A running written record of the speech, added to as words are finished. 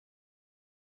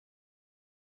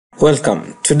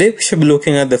Welcome. Today we shall be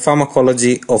looking at the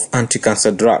pharmacology of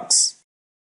anti-cancer drugs.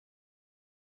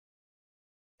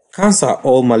 Cancer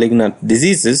or malignant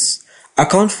diseases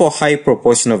account for a high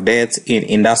proportion of deaths in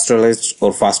industrialized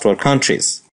or first world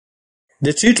countries.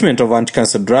 The treatment of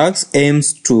anti-cancer drugs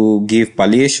aims to give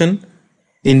palliation,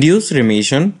 induce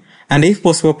remission, and if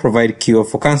possible provide cure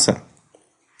for cancer.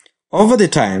 Over the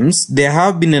times, there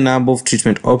have been a number of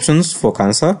treatment options for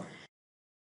cancer.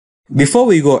 Before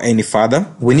we go any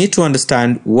further, we need to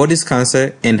understand what is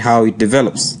cancer and how it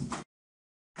develops.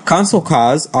 Cancer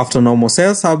occurs after normal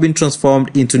cells have been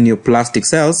transformed into neoplastic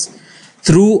cells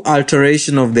through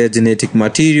alteration of their genetic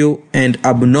material and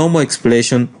abnormal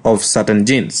expression of certain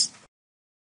genes.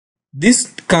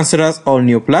 These cancerous or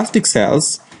neoplastic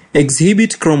cells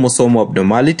exhibit chromosomal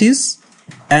abnormalities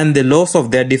and the loss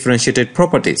of their differentiated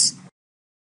properties.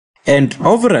 And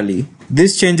overall,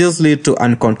 these changes lead to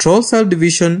uncontrolled cell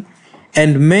division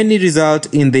and many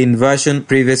result in the inversion of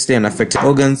previously unaffected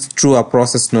organs through a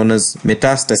process known as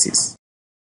metastasis.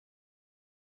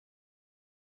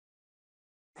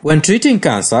 When treating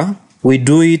cancer, we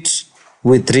do it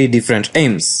with three different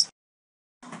aims.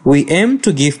 We aim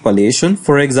to give palliation,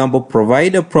 for example,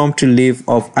 provide a prompt relief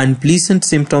of unpleasant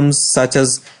symptoms such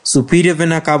as superior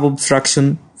vena cava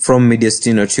obstruction from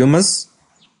mediastinal tumors.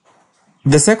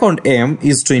 The second aim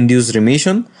is to induce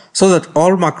remission so that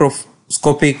all macroscopic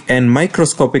and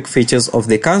microscopic features of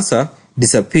the cancer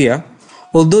disappear,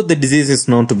 although the disease is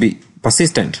known to be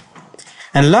persistent.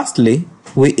 And lastly,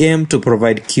 we aim to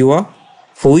provide cure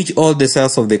for which all the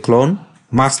cells of the clone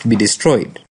must be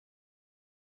destroyed.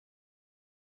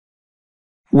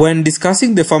 When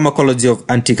discussing the pharmacology of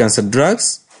anti-cancer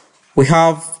drugs, we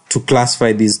have to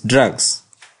classify these drugs.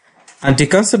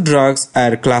 Anti-cancer drugs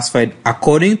are classified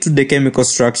according to the chemical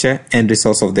structure and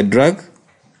resource of the drug,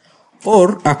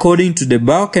 or according to the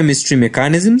biochemistry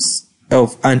mechanisms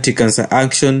of anti-cancer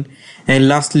action, and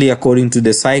lastly according to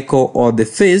the cycle or the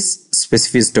phase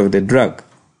specificity of the drug.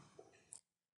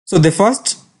 So the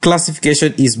first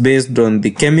classification is based on the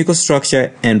chemical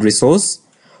structure and resource,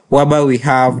 whereby we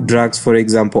have drugs, for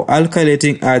example,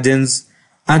 alkylating agents,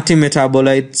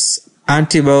 antimetabolites,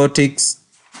 antibiotics,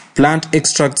 plant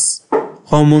extracts,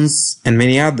 hormones, and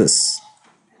many others.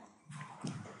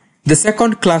 The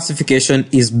second classification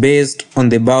is based on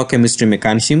the biochemistry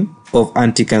mechanism of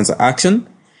anti-cancer action,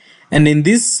 and in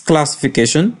this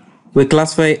classification, we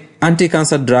classify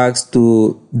anti-cancer drugs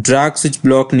to drugs which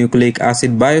block nucleic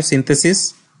acid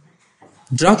biosynthesis,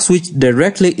 drugs which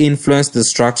directly influence the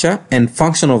structure and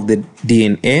function of the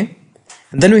DNA,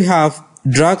 and then we have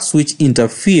drugs which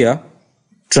interfere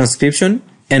transcription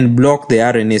and block the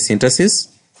RNA synthesis,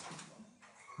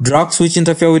 drugs which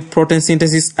interfere with protein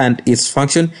synthesis and its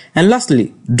function, and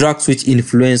lastly, drugs which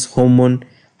influence hormone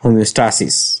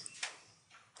homeostasis.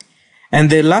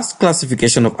 And the last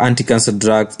classification of anti-cancer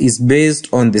drugs is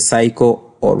based on the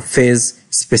cycle or phase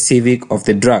specific of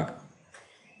the drug.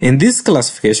 In this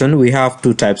classification, we have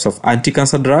two types of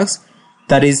anti-cancer drugs,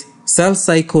 that is, cell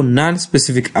cycle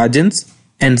non-specific agents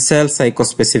and cell cycle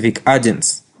specific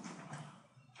agents.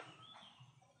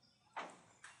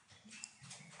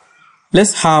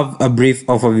 Let's have a brief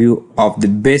overview of the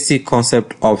basic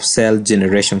concept of cell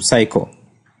generation cycle.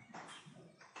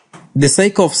 The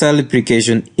cycle of cell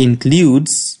replication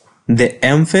includes the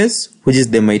M phase, which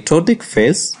is the mitotic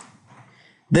phase.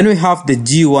 Then we have the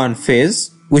G1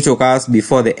 phase, which occurs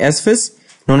before the S phase,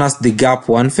 known as the gap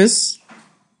 1 phase.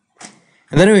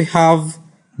 And then we have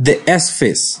the S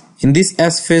phase. In this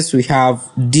S phase, we have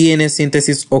DNA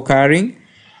synthesis occurring.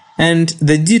 And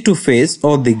the G2 phase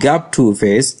or the gap 2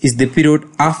 phase is the period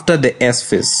after the S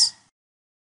phase.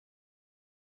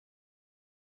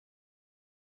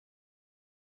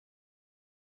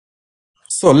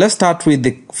 So let's start with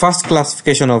the first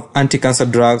classification of anti-cancer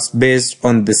drugs based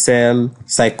on the cell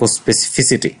cycle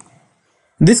specificity.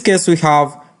 In this case, we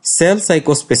have cell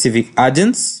cycle specific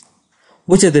agents,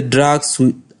 which are the drugs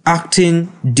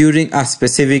acting during a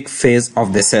specific phase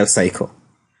of the cell cycle.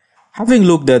 Having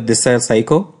looked at the cell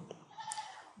cycle,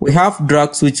 we have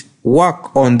drugs which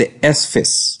work on the S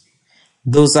phase.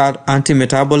 Those are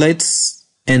antimetabolites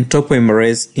and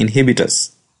topoimerase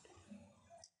inhibitors.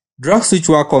 Drugs which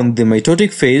work on the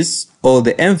mitotic phase or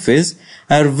the M phase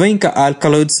are vinca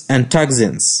alkaloids and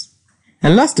taxanes.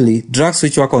 And lastly, drugs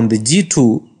which work on the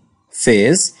G2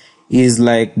 phase is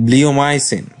like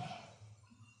bleomycin.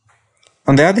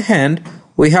 On the other hand,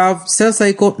 we have cell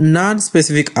cycle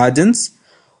non-specific agents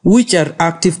which are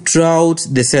active throughout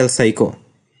the cell cycle.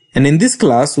 And in this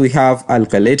class, we have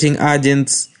alkylating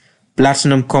agents,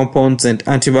 platinum compounds, and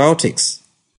antibiotics.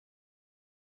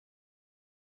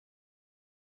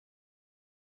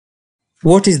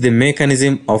 What is the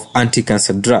mechanism of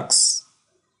anti-cancer drugs?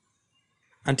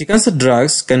 Anti-cancer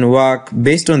drugs can work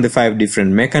based on the 5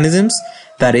 different mechanisms.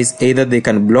 That is, either they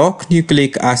can block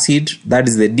nucleic acid, that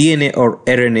is the DNA or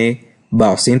RNA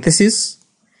biosynthesis.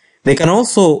 They can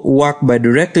also work by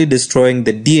directly destroying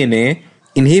the DNA,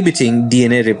 inhibiting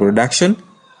DNA reproduction,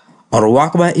 or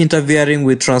work by interfering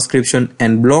with transcription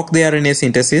and block the RNA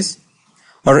synthesis,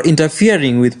 or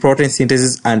interfering with protein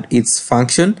synthesis and its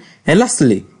function. And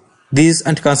lastly, these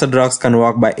anti-cancer drugs can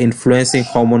work by influencing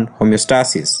hormone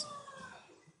homeostasis.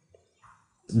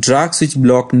 Drugs which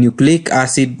block nucleic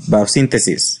acid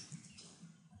biosynthesis.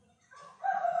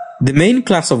 The main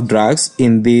class of drugs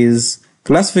in this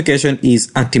classification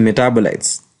is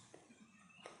antimetabolites.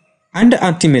 Under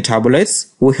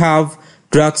antimetabolites, we have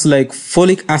drugs like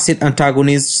folic acid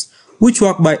antagonists, which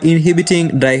work by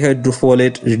inhibiting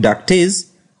dihydrofolate reductase,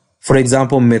 for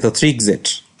example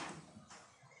methotrexate.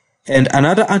 And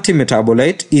another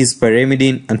antimetabolite is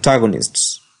pyrimidine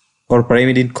antagonists, or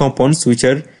pyrimidine compounds, which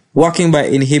are working by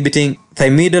inhibiting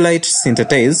thymidylate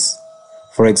synthetase,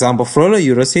 for example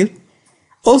fluorouracil.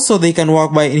 Also, they can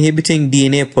work by inhibiting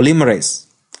DNA polymerase,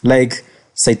 like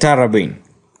cytarabine.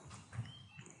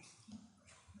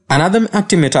 Another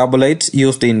antimetabolite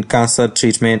used in cancer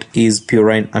treatment is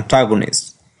purine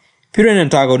antagonists. Purine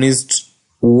antagonists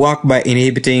work by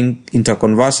inhibiting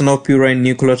interconversion of purine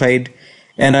nucleotide,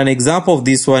 and an example of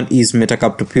this one is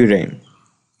metacaptopurine.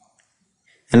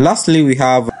 And lastly, we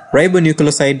have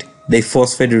ribonucleoside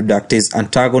diphosphate reductase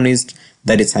antagonist,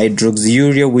 that is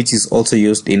hydroxyurea, which is also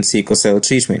used in sickle cell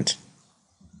treatment.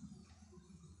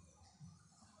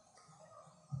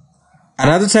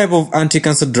 Another type of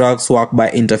anti-cancer drugs work by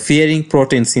interfering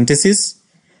protein synthesis,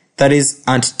 that is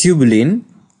antitubulin,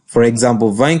 for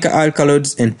example vinca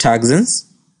alkaloids and taxanes.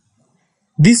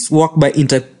 These work by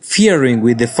interfering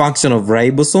with the function of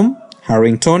ribosome,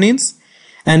 Harringtonins,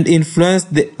 and influence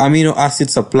the amino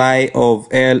acid supply of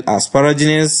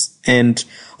L-asparaginase, and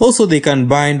also they can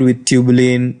bind with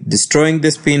tubulin, destroying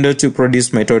the spindle to produce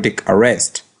mitotic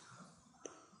arrest.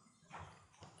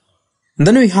 And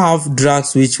then we have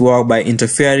drugs which work by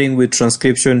interfering with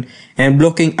transcription and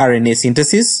blocking RNA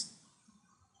synthesis.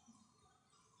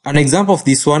 An example of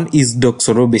this one is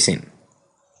doxorubicin.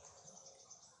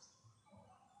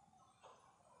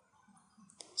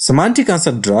 Some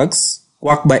anti-cancer drugs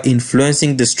work by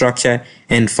influencing the structure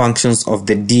and functions of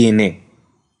the DNA.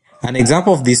 An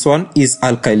example of this one is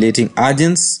alkylating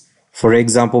agents, for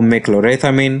example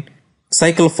mechlorethamine,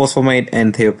 cyclophosphamide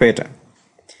and thiopeta.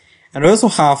 And we also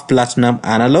have platinum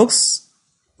analogs,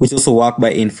 which also work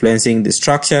by influencing the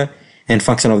structure and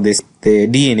function of the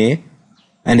DNA.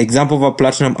 An example of a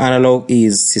platinum analog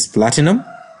is cisplatinum.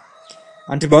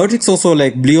 Antibiotics also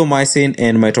like bleomycin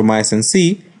and mitomycin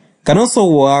C can also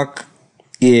work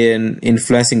in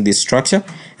influencing this structure.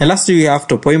 And lastly, we have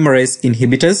topoimerase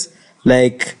inhibitors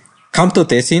like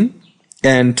camptothecin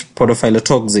and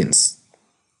podophylotoxins.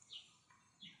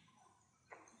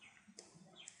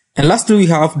 And lastly, we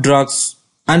have drugs,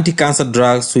 anti-cancer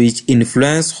drugs which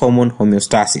influence hormone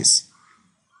homeostasis.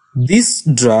 These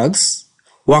drugs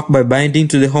work by binding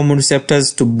to the hormone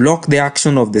receptors to block the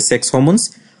action of the sex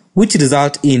hormones, which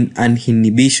result in an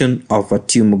inhibition of a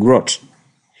tumor growth.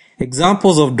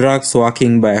 Examples of drugs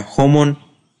working by hormone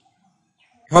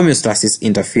homeostasis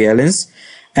interference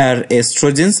are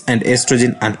estrogens and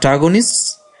estrogen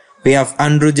antagonists. We have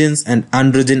androgens and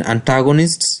androgen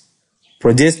antagonists,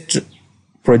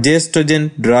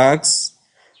 progestogen drugs,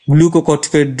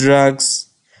 glucocorticoid drugs,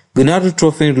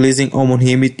 gonadotropin releasing hormone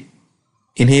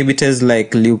inhibitors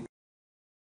like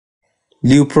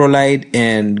leuprolide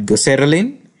and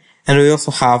goserelin. And we also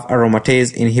have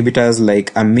aromatase inhibitors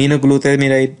like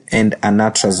aminoglutamide and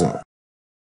anastrozole.